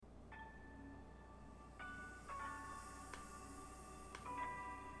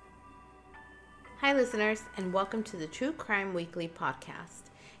Hi, listeners, and welcome to the True Crime Weekly podcast,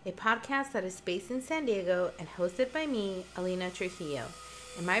 a podcast that is based in San Diego and hosted by me, Alina Trujillo,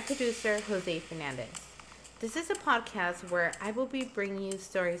 and my producer, Jose Fernandez. This is a podcast where I will be bringing you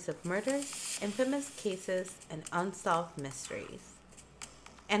stories of murders, infamous cases, and unsolved mysteries.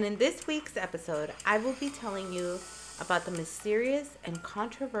 And in this week's episode, I will be telling you about the mysterious and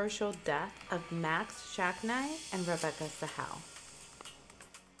controversial death of Max Shacknai and Rebecca Sahau.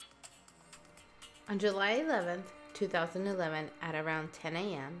 On July 11th, 2011, at around 10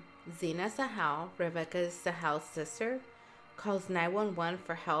 a.m., Zina Sahau, Rebecca Sahau's sister, calls 911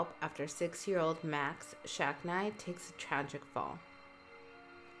 for help after 6-year-old Max Shacknai takes a tragic fall.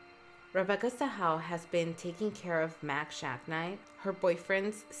 Rebecca Sahau has been taking care of Max Shacknai, her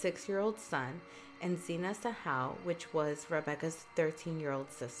boyfriend's 6-year-old son, and Zina Sahau, which was Rebecca's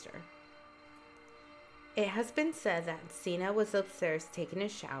 13-year-old sister. It has been said that Zina was upstairs taking a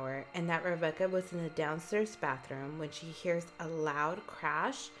shower and that Rebecca was in the downstairs bathroom when she hears a loud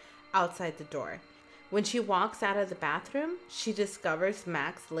crash outside the door. When she walks out of the bathroom, she discovers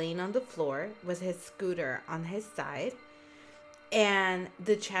Max laying on the floor with his scooter on his side and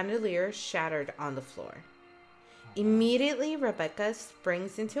the chandelier shattered on the floor. Immediately, Rebecca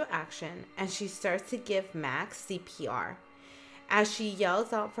springs into action and she starts to give Max CPR, as she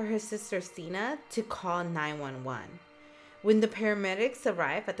yells out for her sister Zina to call 911. When the paramedics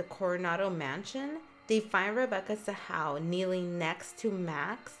arrive at the Coronado mansion, they find Rebecca Sahau kneeling next to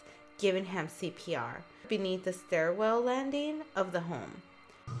Max, giving him CPR beneath the stairwell landing of the home.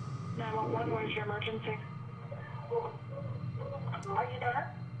 911, what is your emergency? Are you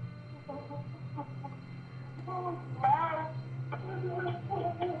there? Hello?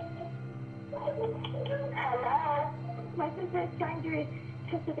 My sister is trying to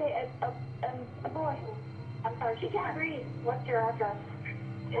resuscitate a boy. I'm sorry, she can't breathe. What's your address?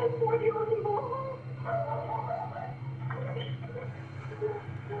 1040 Boulevard.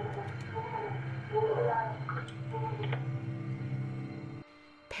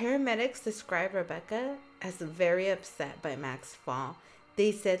 Paramedics describe Rebecca as very upset by Max's fall.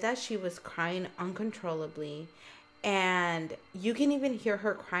 They said that she was crying uncontrollably, and you can even hear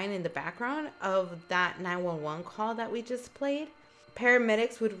her crying in the background of that 911 call that we just played.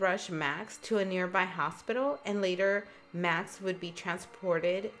 Paramedics would rush Max to a nearby hospital, and later Max would be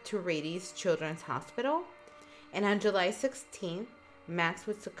transported to Rady's Children's Hospital. And on July 16th, Max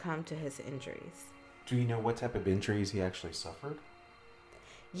would succumb to his injuries. Do you know what type of injuries he actually suffered?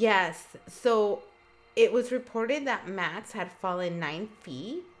 Yes. So it was reported that Max had fallen 9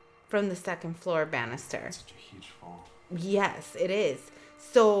 feet from the second floor banister. That's such a huge fall. Yes, it is.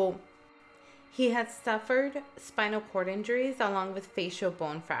 So he had suffered spinal cord injuries along with facial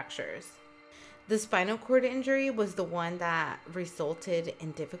bone fractures. The spinal cord injury was the one that resulted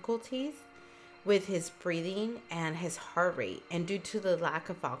in difficulties with his breathing and his heart rate. And due to the lack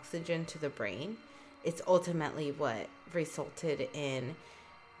of oxygen to the brain, it's ultimately what resulted in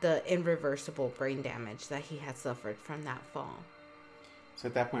the irreversible brain damage that he had suffered from that fall. So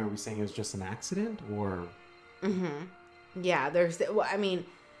at that point, are we saying it was just an accident, or? Mm-hmm. Yeah, the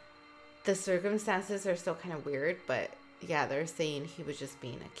circumstances are still kind of weird, but yeah, they're saying he was just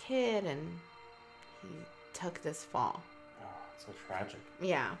being a kid and he took this fall. Oh, so tragic.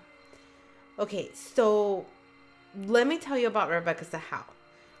 Yeah. Okay, so let me tell you about Rebecca Sahau.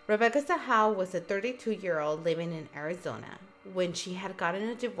 Rebecca Sahau was a 32-year-old living in Arizona when she had gotten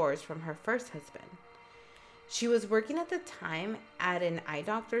a divorce from her first husband. She was working at the time at an eye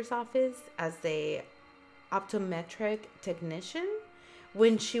doctor's office as a optometric technician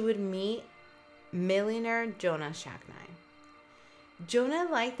when she would meet millionaire Jonah Shacknai. Jonah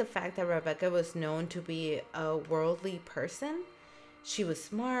liked the fact that Rebecca was known to be a worldly person. She was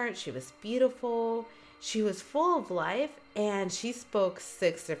smart, she was beautiful, she was full of life, and she spoke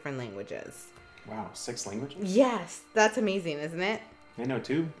 6 different languages. Wow, 6 languages? Yes, that's amazing, isn't it? I know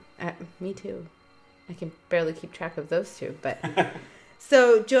 2. Me too. I can barely keep track of those 2, but...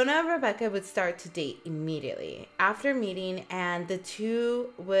 So Jonah and Rebecca would start to date immediately after meeting, and the two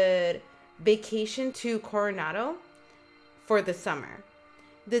would vacation to Coronado for the summer.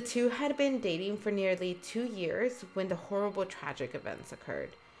 The two had been dating for nearly 2 years when the horrible tragic events occurred.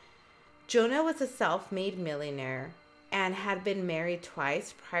 Jonah was a self-made millionaire and had been married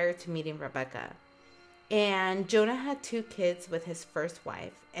twice prior to meeting Rebecca. And Jonah had 2 kids with his first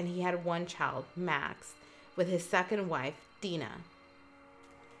wife, and he had 1 child, Max, with his second wife, Dina.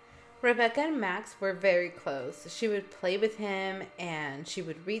 Rebecca and Max were very close. She would play with him and she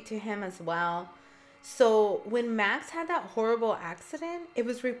would read to him as well. So when Max had that horrible accident, it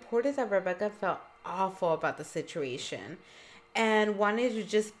was reported that Rebecca felt awful about the situation. and wanted to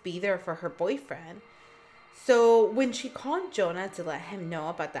just be there for her boyfriend. So when she called Jonah to let him know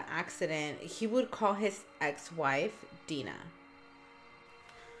about the accident, he would call his ex-wife, Dina.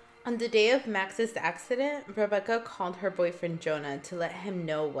 On the day of Max's accident, Rebecca called her boyfriend Jonah to let him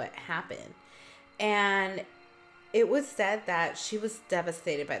know what happened. And it was said that she was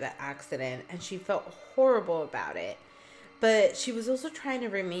devastated by the accident and she felt horrible about it. But she was also trying to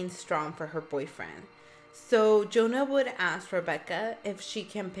remain strong for her boyfriend. So Jonah would ask Rebecca if she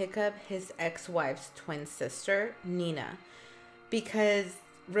can pick up his ex-wife's twin sister, Nina, because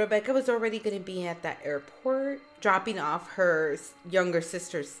Rebecca was already going to be at the airport dropping off her younger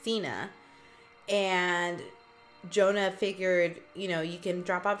sister, Sina. And Jonah figured, you can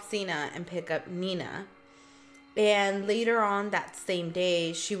drop off Sina and pick up Nina. And later on that same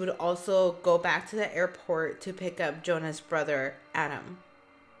day, she would also go back to the airport to pick up Jonah's brother, Adam.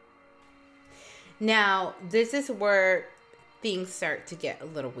 Now, this is where things start to get a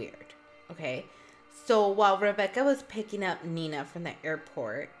little weird, okay? So while Rebecca was picking up Nina from the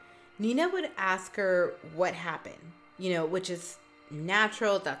airport, Nina would ask her what happened, which is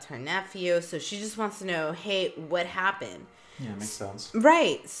natural. That's her nephew. So she just wants to know, hey, what happened? Yeah, makes sense.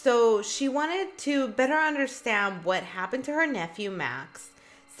 Right. So she wanted to better understand what happened to her nephew, Max,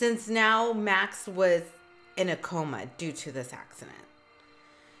 since now Max was in a coma due to this accident.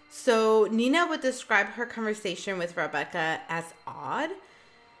 So Nina would describe her conversation with Rebecca as odd.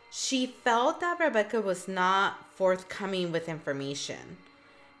 She felt that Rebecca was not forthcoming with information.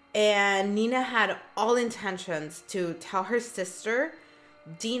 And Nina had all intentions to tell her sister,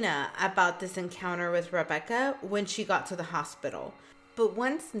 Dina, about this encounter with Rebecca when she got to the hospital. But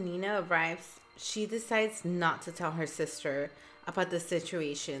once Nina arrives, she decides not to tell her sister about the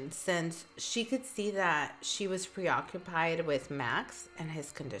situation since she could see that she was preoccupied with Max and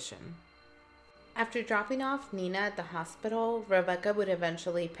his condition. After dropping off Nina at the hospital, Rebecca would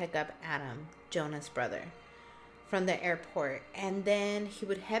eventually pick up Adam, Jonah's brother, from the airport, and then he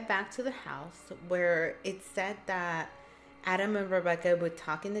would head back to the house where it said that Adam and Rebecca would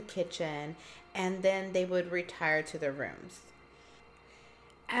talk in the kitchen and then they would retire to their rooms.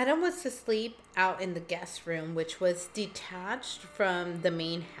 Adam was to sleep out in the guest room, which was detached from the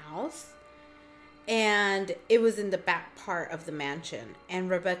main house, and it was in the back part of the mansion. And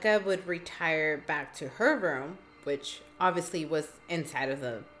Rebecca would retire back to her room, which obviously was inside of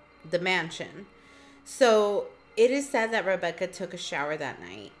the mansion. So it is said that Rebecca took a shower that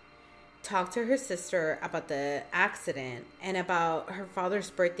night, talked to her sister about the accident and about her father's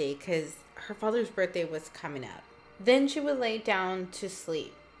birthday, because her father's birthday was coming up. Then she would lay down to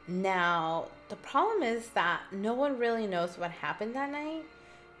sleep. Now, the problem is that no one really knows what happened that night,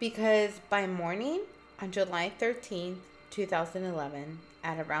 because by morning, on July 13th, 2011,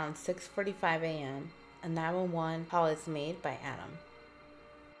 at around 6:45 a.m., a 911 call is made by Adam.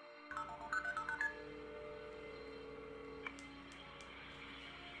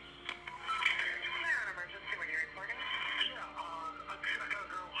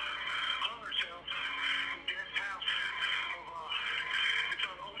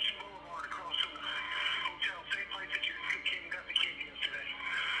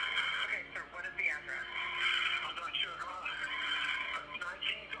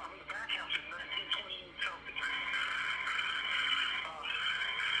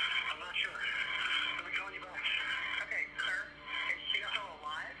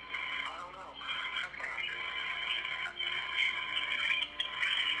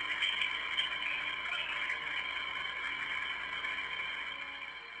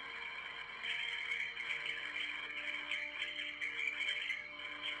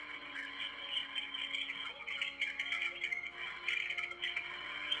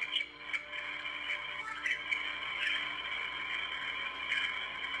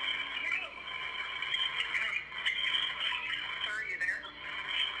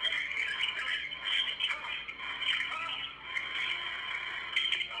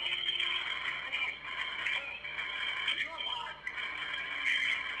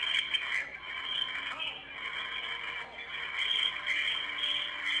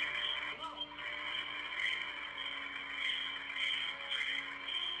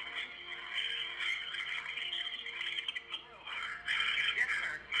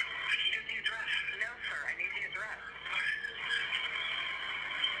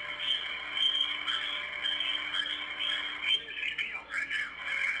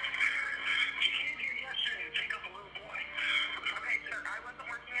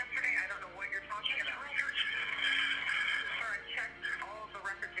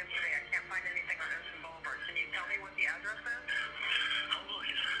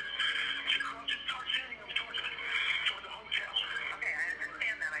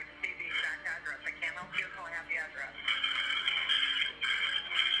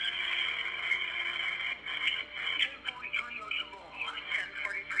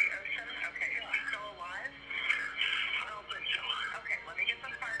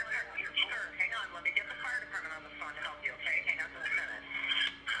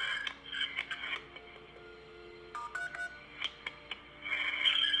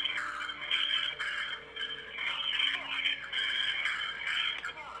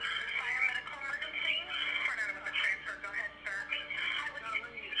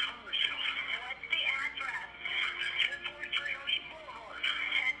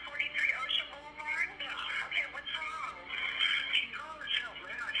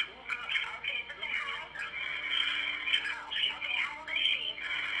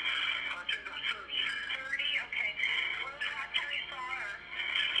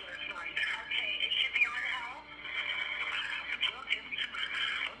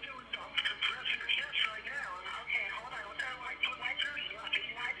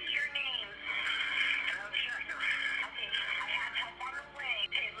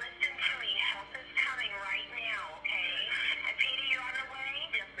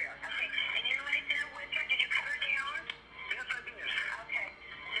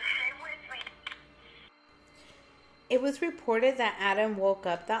 It was reported that Adam woke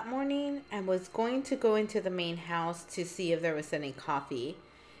up that morning and was going to go into the main house to see if there was any coffee.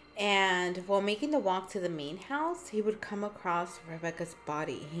 And while making the walk to the main house, he would come across Rebecca's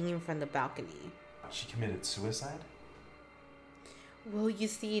body hanging from the balcony. She committed suicide? Well, you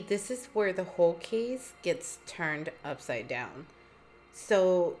see, this is where the whole case gets turned upside down.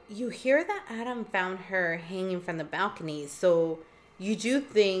 So you hear that Adam found her hanging from the balcony, so you do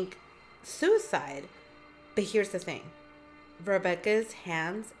think suicide. But here's the thing. Rebecca's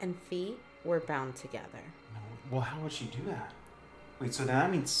hands and feet were bound together. No. Well, how would she do that? Wait, so then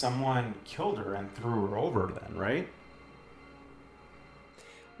that means someone killed her and threw her over then, right?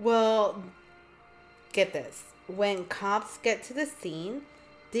 Well, get this. When cops get to the scene,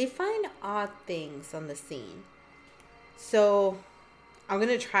 they find odd things on the scene. So I'm going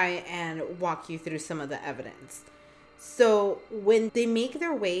to try and walk you through some of the evidence. So when they make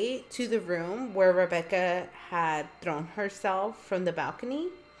their way to the room where Rebecca had thrown herself from the balcony,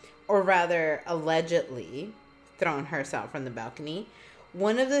 or rather allegedly thrown herself from the balcony,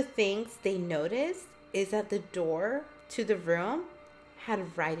 one of the things they noticed is that the door to the room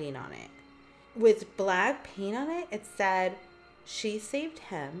had writing on it. With black paint on it, it said, "She saved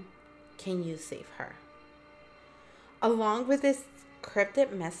him. Can you save her?" Along with this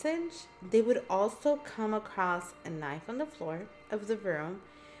cryptic message, they would also come across a knife on the floor of the room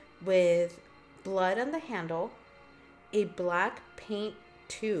with blood on the handle, a black paint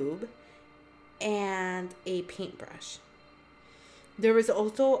tube, and a paintbrush. There was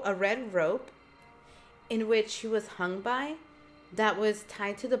also a red rope in which she was hung by that was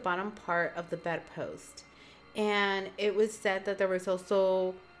tied to the bottom part of the bedpost. And it was said that there was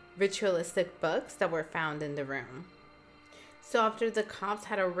also ritualistic books that were found in the room. So after the cops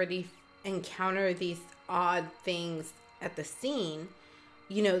had already encountered these odd things at the scene,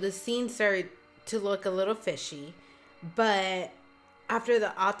 the scene started to look a little fishy. But after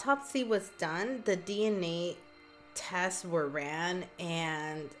the autopsy was done, the DNA tests were ran,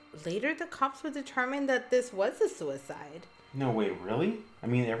 and later the cops would determine that this was a suicide. No, wait, really? I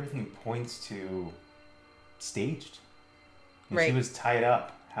mean, everything points to staged. If Right. she was tied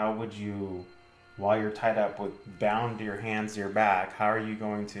up, how would you, while you're tied up with bound to your hands to your back, how are you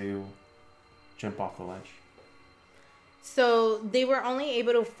going to jump off the ledge? So they were only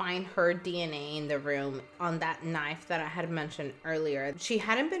able to find her DNA in the room on that knife that I had mentioned earlier. She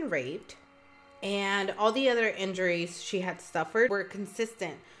hadn't been raped, and all the other injuries she had suffered were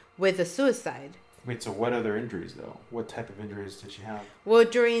consistent with a suicide. Wait, so what other injuries, though? What type of injuries did she have? Well,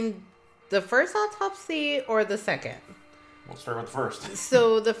 during the first autopsy or the second? We'll start with the first.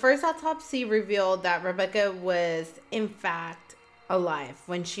 So the first autopsy revealed that Rebecca was, in fact, alive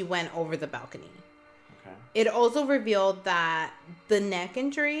when she went over the balcony. Okay. It also revealed that the neck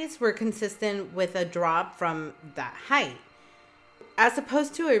injuries were consistent with a drop from that height. As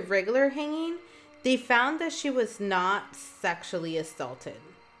opposed to a regular hanging, they found that she was not sexually assaulted.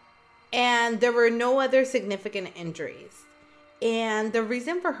 And there were no other significant injuries. And the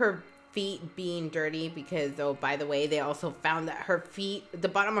reason for her feet being dirty, because, oh, by the way, they also found that her feet, the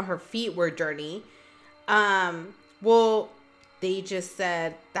bottom of her feet were dirty. Well, they just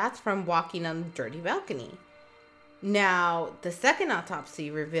said that's from walking on the dirty balcony. Now, the second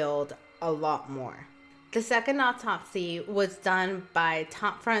autopsy revealed a lot more. The second autopsy was done by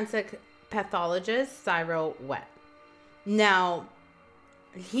top forensic pathologist Cyril Webb. Now,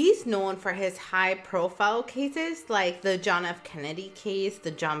 he's known for his high-profile cases like the John F. Kennedy case, the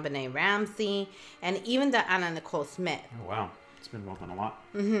John Benet Ramsey, and even the Anna Nicole Smith. Oh, wow. It's been involved in a lot.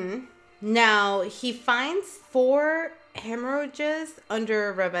 Mm-hmm. Now, he finds 4 hemorrhages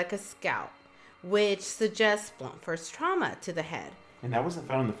under Rebecca's scalp, which suggests blunt force trauma to the head. And that wasn't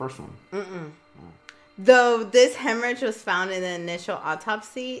found in the first one. Mm-mm. Oh. Though this hemorrhage was found in the initial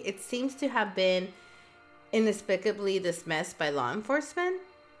autopsy, it seems to have been inexplicably dismissed by law enforcement.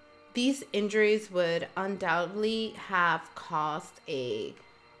 These injuries would undoubtedly have caused a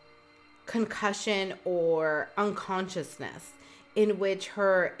concussion or unconsciousness, in which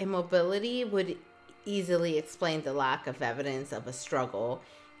her immobility would easily explain the lack of evidence of a struggle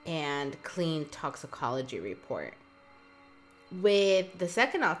and clean toxicology report. With the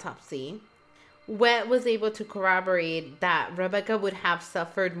second autopsy, Webb was able to corroborate that Rebecca would have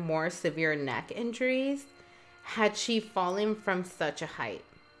suffered more severe neck injuries had she fallen from such a height.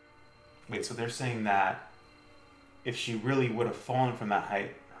 Wait, so they're saying that if she really would have fallen from that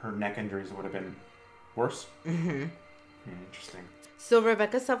height, her neck injuries would have been worse? Mm-hmm. Interesting. So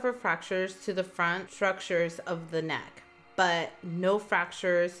Rebecca suffered fractures to the front structures of the neck, but no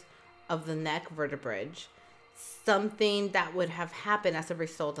fractures of the neck vertebrae, something that would have happened as a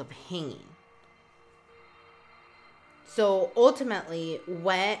result of hanging. So ultimately,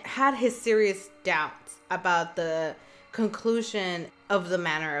 Wet had his serious doubts about the conclusion of the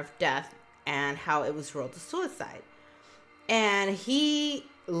manner of death and how it was ruled a suicide. And he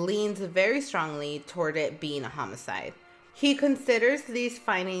leans very strongly toward it being a homicide. He considers these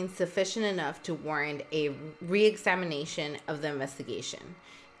findings sufficient enough to warrant a re-examination of the investigation.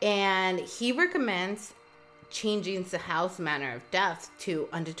 And he recommends changing Sahal's manner of death to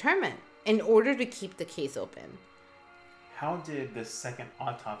undetermined in order to keep the case open. How did the second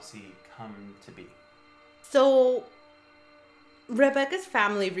autopsy come to be? So, Rebecca's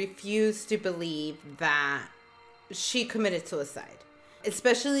family refused to believe that she committed suicide,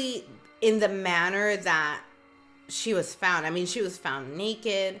 especially in the manner that she was found. I mean, she was found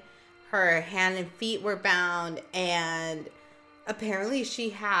naked, her hand and feet were bound, and apparently she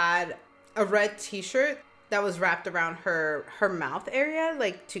had a red t-shirt that was wrapped around her mouth area,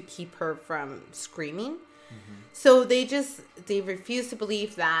 like to keep her from screaming. Mm-hmm. So they refused to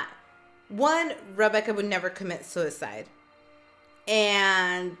believe that, one, Rebecca would never commit suicide,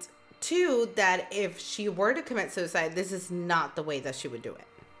 and two, that if she were to commit suicide, this is not the way that she would do it.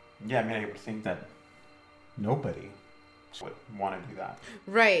 Yeah, I mean, I would think that nobody would want to do that.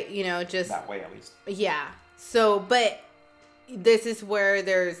 Right, just... that way, at least. Yeah. So, but this is where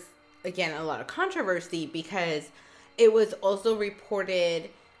there's, again, a lot of controversy, because it was also reported...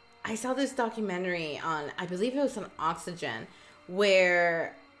 I saw this documentary on, I believe it was on Oxygen,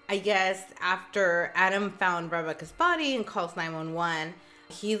 where I guess after Adam found Rebecca's body and calls 911,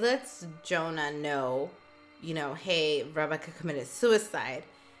 he lets Jonah know, hey, Rebecca committed suicide.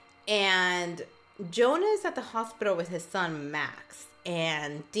 And Jonah is at the hospital with his son, Max,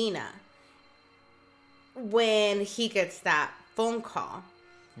 and Dina when he gets that phone call.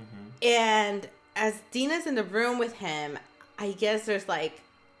 Mm-hmm. And as Dina's in the room with him, I guess there's like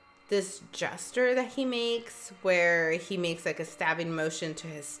this gesture that he makes where he makes like a stabbing motion to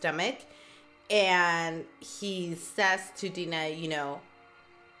his stomach. And he says to Dina,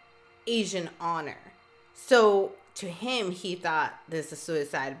 Asian honor. So to him, he thought this is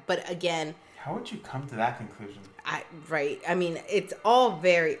suicide. But again... How would you come to that conclusion? Right. I mean, it's all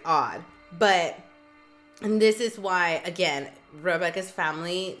very odd. And this is why, again, Rebecca's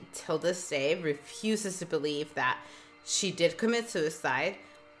family, till this day, refuses to believe that she did commit suicide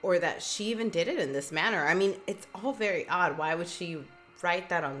or that she even did it in this manner. I mean, it's all very odd. Why would she write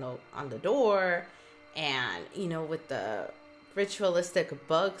that on the door? And, with the ritualistic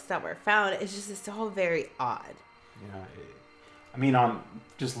books that were found, it's all very odd. Yeah. I mean, on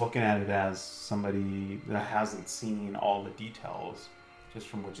just looking at it as somebody that hasn't seen all the details, just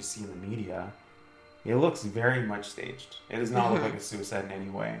from what you see in the media, it looks very much staged. It does not look like a suicide in any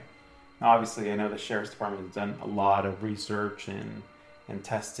way. Now, obviously, I know the Sheriff's Department has done a lot of research and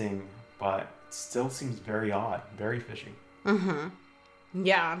testing, but it still seems very odd, very fishy. Mm-hmm.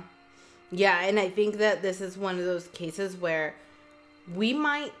 Yeah. Yeah, and I think that this is one of those cases where we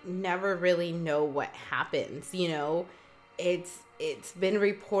might never really know what happens, It's been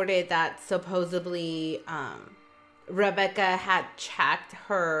reported that supposedly Rebecca had checked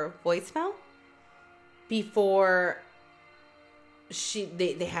her voicemail before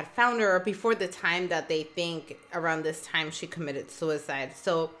they had found her, or before the time that they think around this time she committed suicide.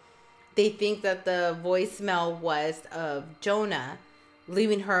 So they think that the voicemail was of Jonah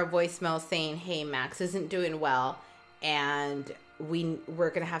leaving her a voicemail saying, hey, Max isn't doing well, and we're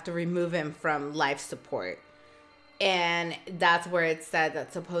going to have to remove him from life support. And that's where it said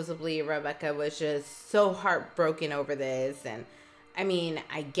that supposedly Rebecca was just so heartbroken over this. And I mean,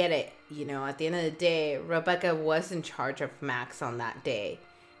 I get it. At the end of the day, Rebecca was in charge of Max on that day.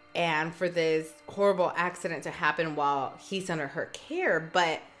 And for this horrible accident to happen while he's under her care.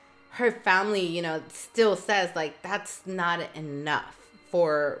 But her family, still says, like, that's not enough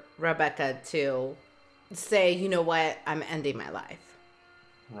for Rebecca to say, you know what, I'm ending my life.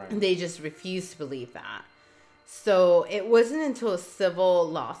 Right. And they just refuse to believe that. So it wasn't until a civil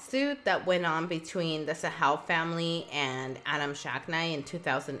lawsuit that went on between the Sahal family and Adam Shacknai in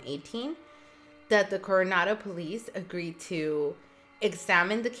 2018 that the Coronado police agreed to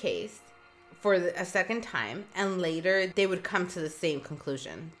examine the case for a second time, and later they would come to the same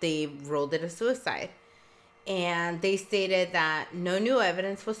conclusion. They ruled it a suicide. And they stated that no new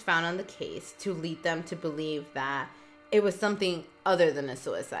evidence was found on the case to lead them to believe that it was something other than a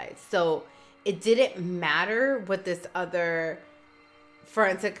suicide. So it didn't matter what this other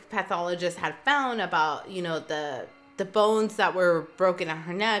forensic pathologist had found about, the bones that were broken on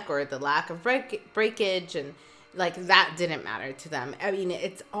her neck or the lack of breakage, and like that didn't matter to them. I mean,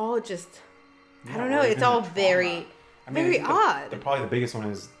 it's all just, I don't know. It's all very, very odd. Probably the biggest one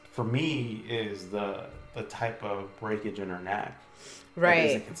is, for me, is the the type of breakage in her neck Right. that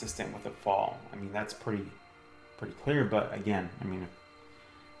isn't consistent with a fall. I mean, that's pretty clear. But again, I mean,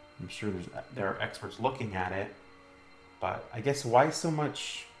 I'm sure there are experts looking at it. But I guess why so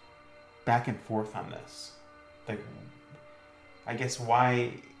much back and forth on this? Like, I guess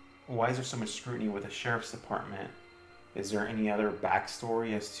why is there so much scrutiny with the sheriff's department? Is there any other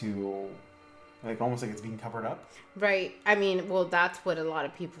backstory as to, like, almost like it's being covered up? Right. I mean, well, that's what a lot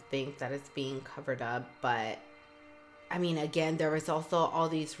of people think, that it's being covered up. But, I mean, again, there was also all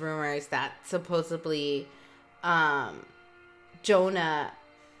these rumors that supposedly Jonah,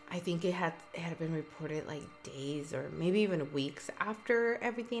 I think it had been reported like days or maybe even weeks after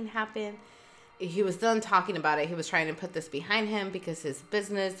everything happened. He was done talking about it. He was trying to put this behind him because his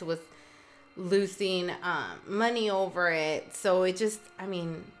business was losing money over it. So it just, I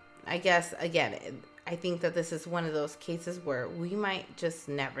mean, I guess, again, I think that this is one of those cases where we might just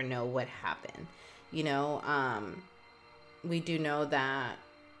never know what happened. You know, we do know that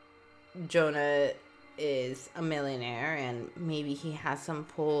Jonah is a millionaire and maybe he has some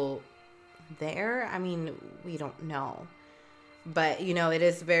pull there. I mean, we don't know. But, you know, it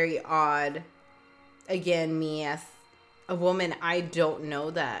is very odd. Again, me as a woman, I don't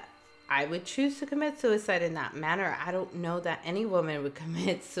know that I would choose to commit suicide in that manner. I don't know that any woman would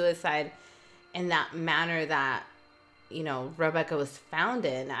commit suicide in that manner that, you know, Rebecca was found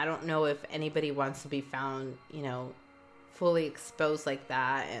in. I don't know if anybody wants to be found, you know, fully exposed like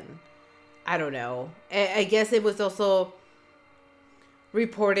that. And I don't know. I guess it was also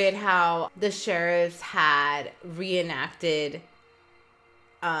reported how the sheriffs had reenacted.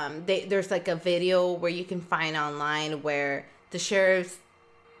 There's like a video where you can find online where the sheriffs,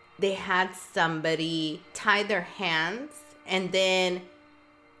 they had somebody tie their hands and then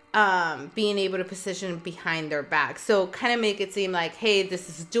being able to position behind their back. So kind of make it seem like, hey, this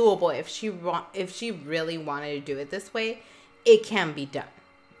is doable. If she really wanted to do it this way, it can be done.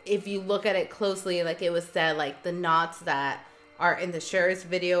 If you look at it closely, like it was said, like the knots that are in the sheriff's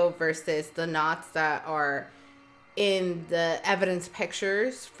video versus the knots that are in the evidence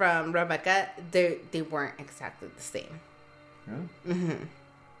pictures from Rebecca, they weren't exactly the same. Yeah. Mm-hmm.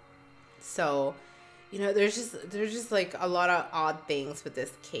 So, you know, there's just like a lot of odd things with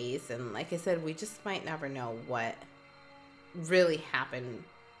this case, and like I said, we just might never know what really happened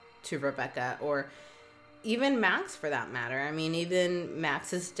to Rebecca, or even Max for that matter. I mean, even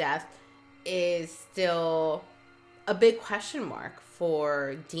Max's death is still a big question mark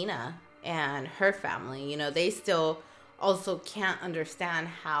for Dina and her family. You know, they still also can't understand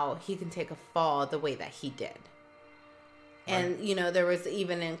how he can take a fall the way that he did. And, you know, there was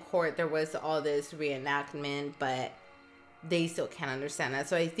even in court, there was all this reenactment, but they still can't understand that.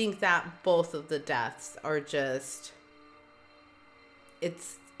 So I think that both of the deaths are just,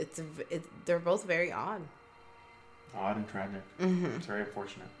 they're both very odd. Odd and tragic. Mm-hmm. It's very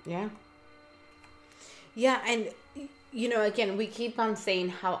unfortunate. Yeah. Yeah, and, you know, again, we keep on saying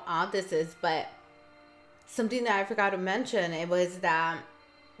how odd this is, but something that I forgot to mention, it was that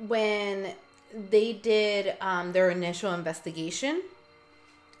when they did their initial investigation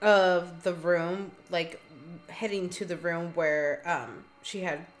of the room, like heading to the room where she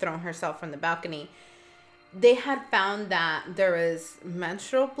had thrown herself from the balcony, they had found that there was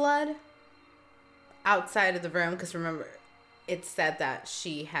menstrual blood outside of the room, because remember, it said that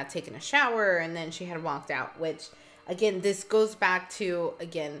she had taken a shower and then she had walked out, which, again, this goes back to,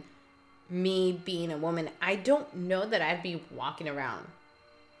 again, me being a woman. I don't know that I'd be walking around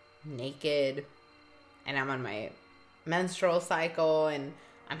naked and I'm on my menstrual cycle and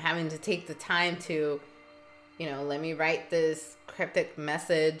I'm having to take the time to, you know, let me write this cryptic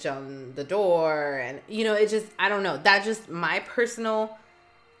message on the door. And, you know, it just, I don't know. That's just my personal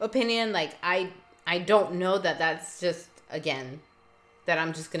opinion. Like, I don't know that that's just, again, that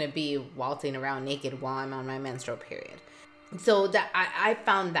I'm just going to be waltzing around naked while I'm on my menstrual period. So that I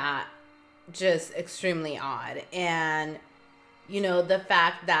found that just extremely odd. And, you know, the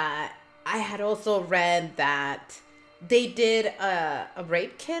fact that I had also read that they did a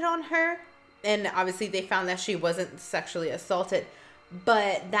rape kit on her, and obviously they found that she wasn't sexually assaulted,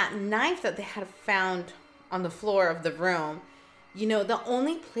 but that knife that they had found on the floor of the room, you know, the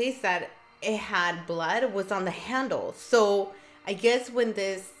only place that it had blood was on the handle. So I guess when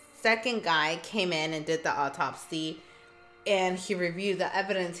this second guy came in and did the autopsy and he reviewed the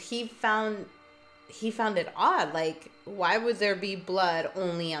evidence, he found it odd. Like, why would there be blood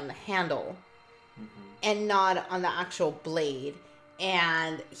only on the handle and not on the actual blade?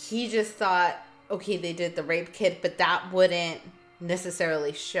 And he just thought, okay, they did the rape kit, but that wouldn't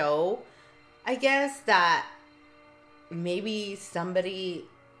necessarily show, I guess, that maybe somebody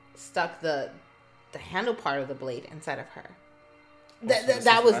stuck the the handle part of the blade inside of her. So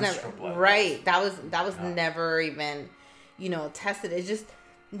That was menstrual never blood. right. That was Yeah. never even, tested. It's just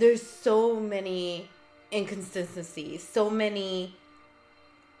there's so many inconsistencies, so many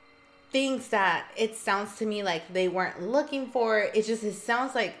things that it sounds to me like they weren't looking for. It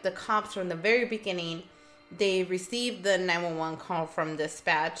sounds like the cops from the very beginning, they received the 911 call from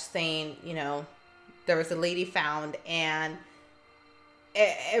dispatch saying, there was a lady found, and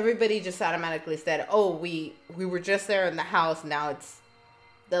everybody just automatically said, oh, we were just there in the house. Now it's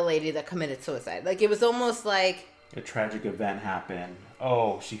the lady that committed suicide. Like, it was almost like A tragic event happened.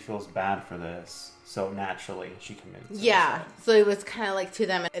 Oh, she feels bad for this. So naturally, she committed suicide. yeah. So it was kind of like to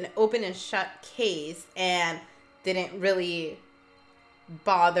them an open and shut case, and didn't really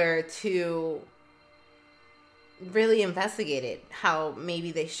bother to really investigate it how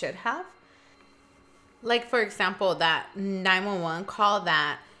maybe they should have. Like, for example, that 911 call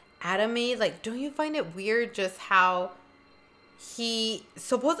that Adam made, like, don't you find it weird just how he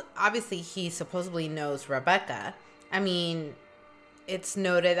supposedly knows Rebecca? I mean, it's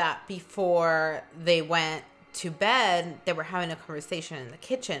noted that before they went to bed, they were having a conversation in the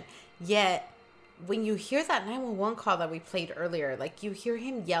kitchen. Yet, when you hear that 911 call that we played earlier, like, you hear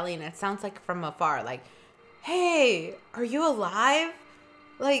him yelling. It sounds like from afar, like, hey, are you alive?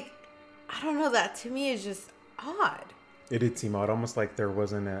 Like, I don't know, that to me is just odd. It did seem odd, almost like there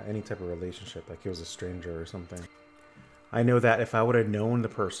wasn't any type of relationship, like he was a stranger or something. I know that if I would have known the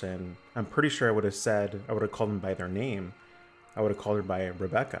person, I'm pretty sure I would have called them by their name. I would have called her by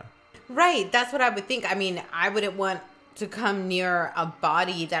Rebecca. Right, that's what I would think. I mean, I wouldn't want to come near a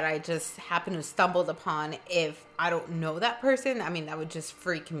body that I just happened to stumbled upon if I don't know that person. I mean, that would just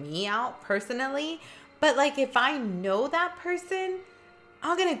freak me out personally. But, like, if I know that person,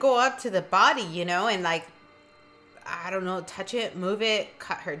 I'm going to go up to the body, and, like, I don't know, touch it, move it,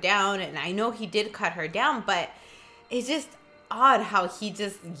 cut her down. And I know he did cut her down, but it's just odd how he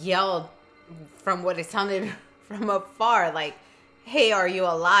just yelled from what it sounded from afar, like, hey, are you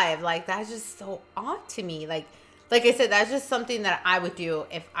alive? Like, that's just so odd to me. Like I said, that's just something that I would do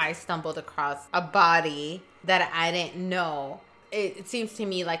if I stumbled across a body that I didn't know. It seems to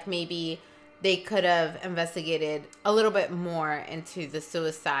me like maybe they could have investigated a little bit more into the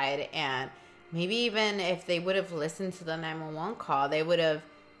suicide, and maybe even if they would have listened to the 911 call, they would have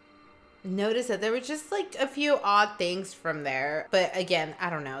noticed that there were just like a few odd things from there. But again, I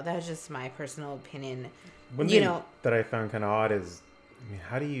don't know. That's just my personal opinion. One thing that I found kind of odd is, I mean,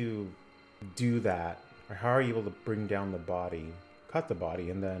 how do you do that? Or how are you able to bring down the body, cut the body,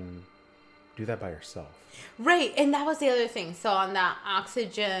 and then do that by yourself? Right, and that was the other thing. So on that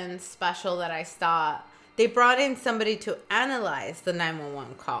Oxygen special that I saw, they brought in somebody to analyze the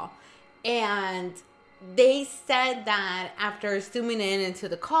 911 call. And they said that after zooming in into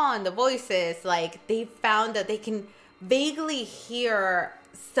the call and the voices, like, they found that they can vaguely hear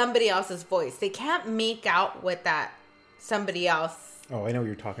somebody else's voice. They can't make out what that somebody else... Oh, I know what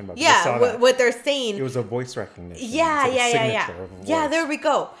you're talking about. Yeah, what they're saying. It was a voice recognition. Yeah. Of a Yeah, voice. there we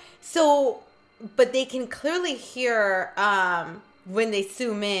go. So, but they can clearly hear, when they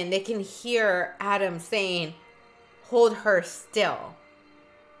zoom in, they can hear Adam saying, hold her still.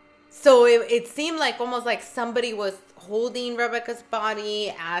 So it seemed like almost like somebody was holding Rebecca's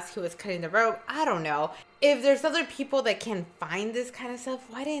body as he was cutting the rope. I don't know. If there's other people that can find this kind of stuff,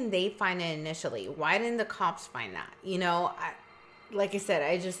 why didn't they find it initially? Why didn't the cops find that? Like I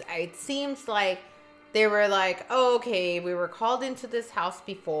said, it seems like they were like, oh, okay, we were called into this house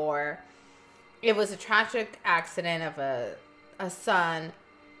before. It was a tragic accident of a son.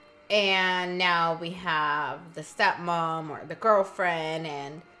 And now we have the stepmom or the girlfriend,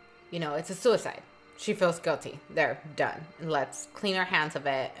 and, it's a suicide. She feels guilty. They're done. And let's clean our hands of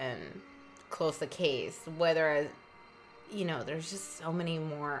it and close the case. Whether, there's just so many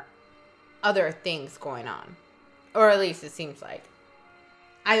more other things going on. Or at least it seems like.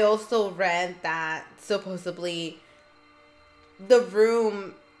 I also read that supposedly the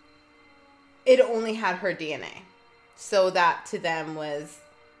room, it only had her DNA. So that to them was,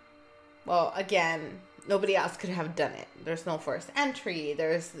 well, again, nobody else could have done it. There's no forced entry.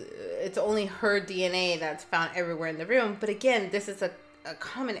 It's only her DNA that's found everywhere in the room. But again, this is a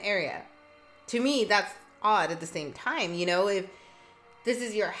common area. To me, that's odd at the same time. If this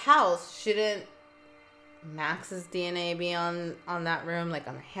is your house, shouldn't Max's DNA be on that room, like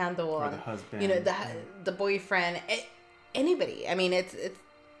on the handle, or the husband, the boyfriend, anybody? I mean, it's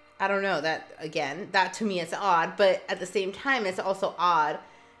I don't know, that to me is odd, but at the same time, it's also odd.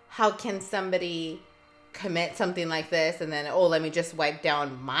 How can somebody commit something like this and then, let me just wipe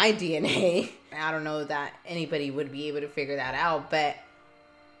down my DNA? I don't know that anybody would be able to figure that out, but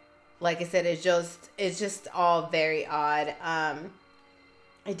like I said, it's just all very odd. I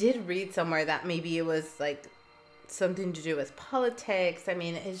did read somewhere that maybe it was like something to do with politics. I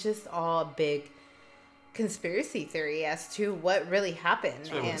mean, it's just all a big conspiracy theory as to what really happened.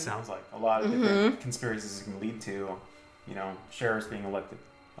 That's really what it sounds like. A lot of different conspiracies can lead to, sheriffs being elected.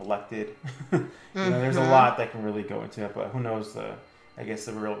 There's a lot that can really go into it, but who knows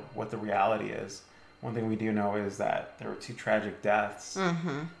what the reality is. One thing we do know is that there were 2 tragic deaths,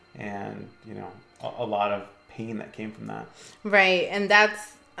 and a lot of pain that came from that. Right, and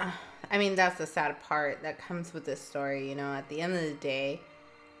that's the sad part that comes with this story. At the end of the day,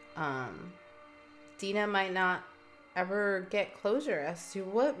 Dina might not ever get closure as to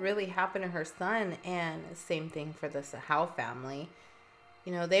what really happened to her son, and same thing for the Sahau family.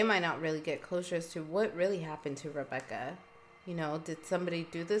 They might not really get closure as to what really happened to Rebecca. Did somebody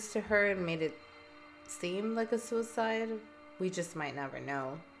do this to her and made it seem like a suicide? We just might never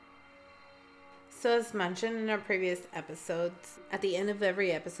know. So as mentioned in our previous episodes, at the end of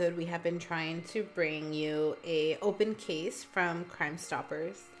every episode, we have been trying to bring you a open case from Crime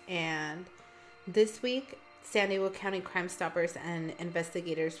Stoppers. And this week, San Diego County Crime Stoppers and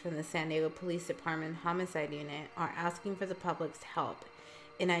investigators from the San Diego Police Department Homicide Unit are asking for the public's help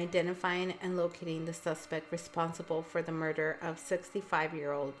in identifying and locating the suspect responsible for the murder of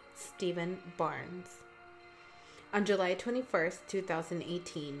 65-year-old Stephen Barnes. On July 21st,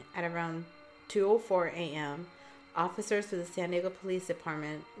 2018, at around 2:04 a.m., officers of the San Diego Police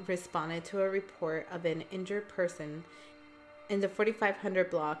Department responded to a report of an injured person in the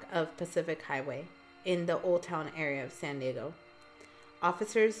 4500 block of Pacific Highway in the Old Town area of San Diego.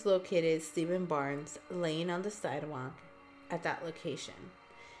 Officers located Stephen Barnes laying on the sidewalk at that location.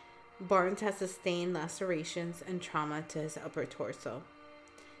 Barnes has sustained lacerations and trauma to his upper torso.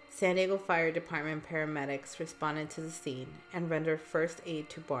 San Diego Fire Department paramedics responded to the scene and rendered first aid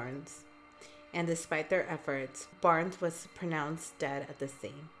to Barnes. And despite their efforts, Barnes was pronounced dead at the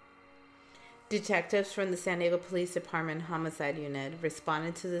scene. Detectives from the San Diego Police Department Homicide Unit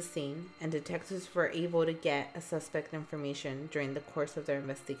responded to the scene, and detectives were able to get a suspect information during the course of their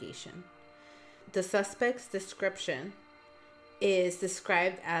investigation. The suspect's description is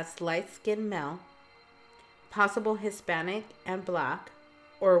described as light-skinned male, possible Hispanic and black,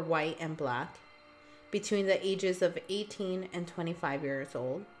 or white and black, between the ages of 18 and 25 years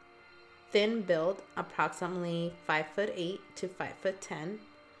old, thin build, approximately 5'8" to 5'10",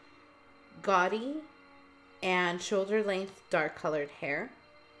 gaudy and shoulder-length dark-colored hair.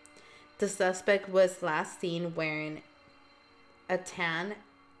 The suspect was last seen wearing a tan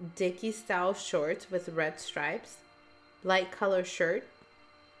Dickie-style shorts with red stripes, light color shirt,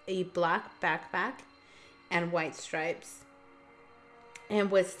 a black backpack, and white stripes, and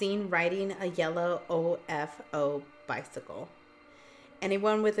was seen riding a yellow OFO bicycle.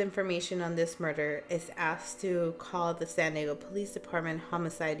 Anyone with information on this murder is asked to call the San Diego Police Department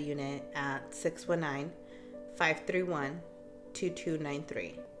Homicide Unit at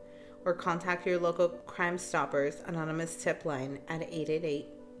 619-531-2293 or contact your local Crime Stoppers anonymous tip line at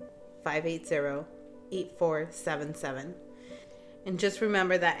 888-580-8477. And just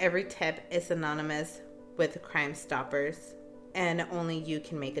remember that every tip is anonymous with Crime Stoppers, and only you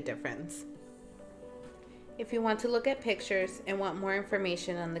can make a difference. If you want to look at pictures and want more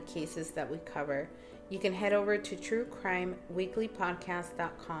information on the cases that we cover, you can head over to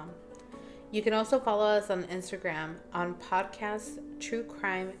truecrimeweeklypodcast.com. You can also follow us on Instagram on podcast True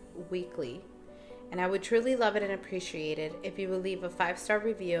Crime Weekly. And I would truly love it and appreciate it if you would leave a 5-star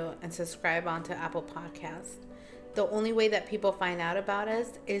review and subscribe onto Apple Podcasts. The only way that people find out about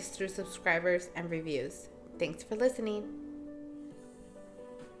us is through subscribers and reviews. Thanks for listening.